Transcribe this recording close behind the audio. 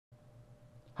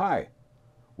Hi,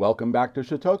 welcome back to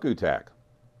Shotoku Tech.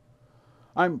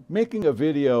 I'm making a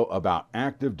video about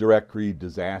Active Directory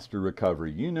disaster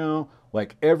recovery. You know,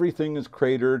 like everything is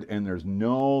cratered and there's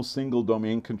no single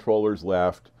domain controllers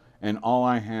left, and all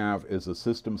I have is a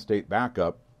system state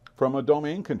backup from a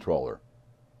domain controller.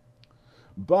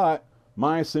 But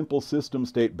my simple system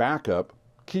state backup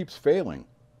keeps failing.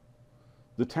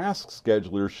 The task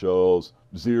scheduler shows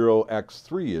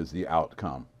 0x3 is the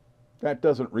outcome. That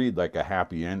doesn't read like a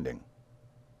happy ending.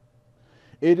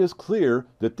 It is clear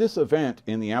that this event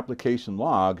in the application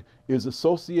log is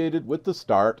associated with the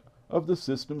start of the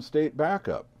system state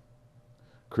backup.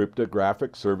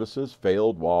 Cryptographic Services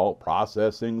failed while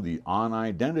processing the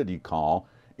OnIdentity call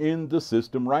in the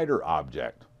system writer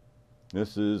object.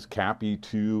 This is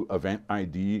CAPI2 Event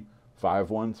ID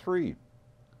 513.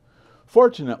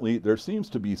 Fortunately, there seems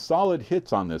to be solid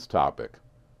hits on this topic.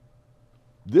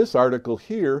 This article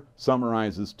here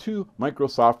summarizes 2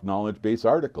 Microsoft knowledge base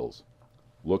articles.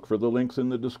 Look for the links in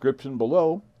the description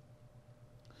below.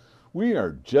 We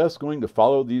are just going to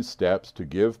follow these steps to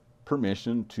give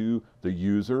permission to the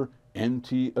user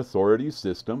NT authority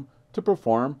system to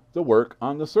perform the work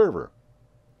on the server.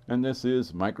 And this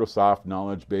is Microsoft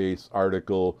Knowledge Base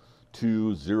article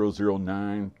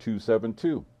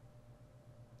 2009272.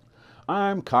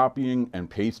 I'm copying and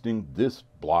pasting this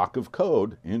block of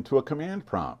code into a command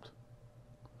prompt.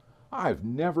 I've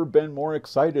never been more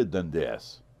excited than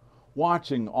this.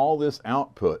 Watching all this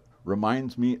output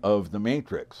reminds me of the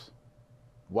Matrix.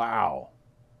 Wow.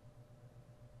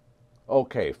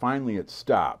 Okay, finally it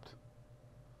stopped.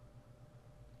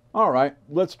 All right,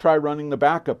 let's try running the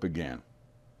backup again.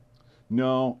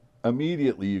 No,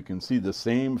 immediately you can see the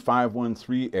same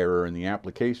 513 error in the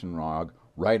application log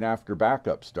right after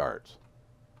backup starts.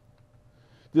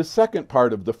 The second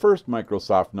part of the first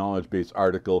Microsoft Knowledge Base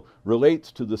article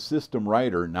relates to the system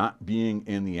writer not being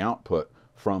in the output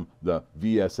from the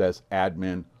VSS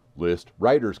admin list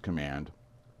writers command.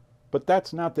 But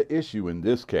that's not the issue in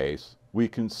this case. We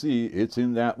can see it's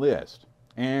in that list,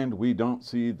 and we don't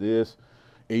see this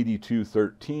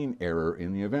 8213 error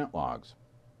in the event logs.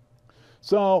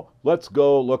 So let's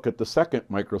go look at the second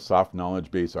Microsoft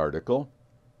Knowledge Base article.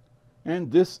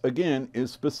 And this again is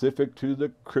specific to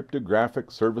the Cryptographic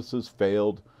Services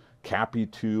failed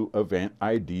CAPI2 Event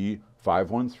ID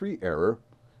 513 error.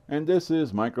 And this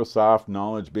is Microsoft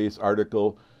Knowledge Base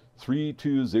article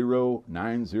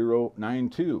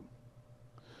 3209092.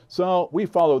 So we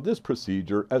follow this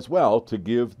procedure as well to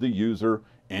give the user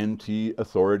NT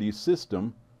authority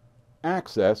system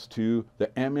access to the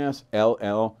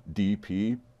MSLLDP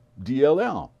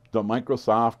DLL, the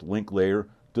Microsoft Link Layer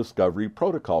Discovery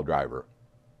Protocol driver.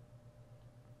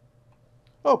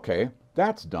 Okay,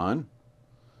 that's done.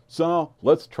 So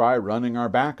let's try running our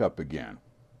backup again.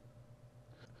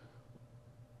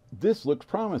 This looks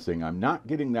promising. I'm not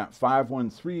getting that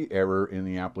 513 error in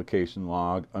the application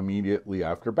log immediately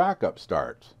after backup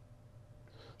starts.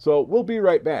 So we'll be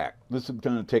right back. This is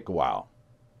going to take a while.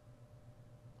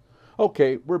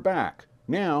 Okay, we're back.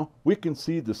 Now we can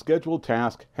see the scheduled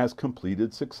task has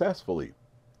completed successfully.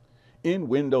 In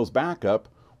Windows Backup,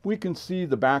 we can see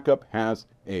the backup has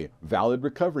a valid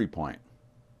recovery point.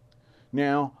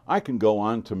 Now, I can go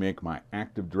on to make my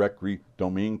Active Directory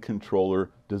domain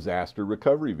controller disaster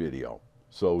recovery video.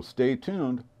 So stay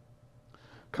tuned.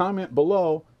 Comment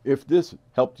below if this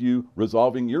helped you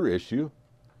resolving your issue.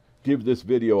 Give this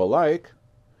video a like.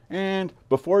 And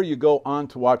before you go on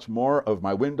to watch more of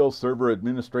my Windows Server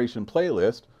Administration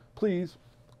playlist, please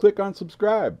click on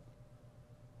subscribe.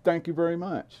 Thank you very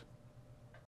much.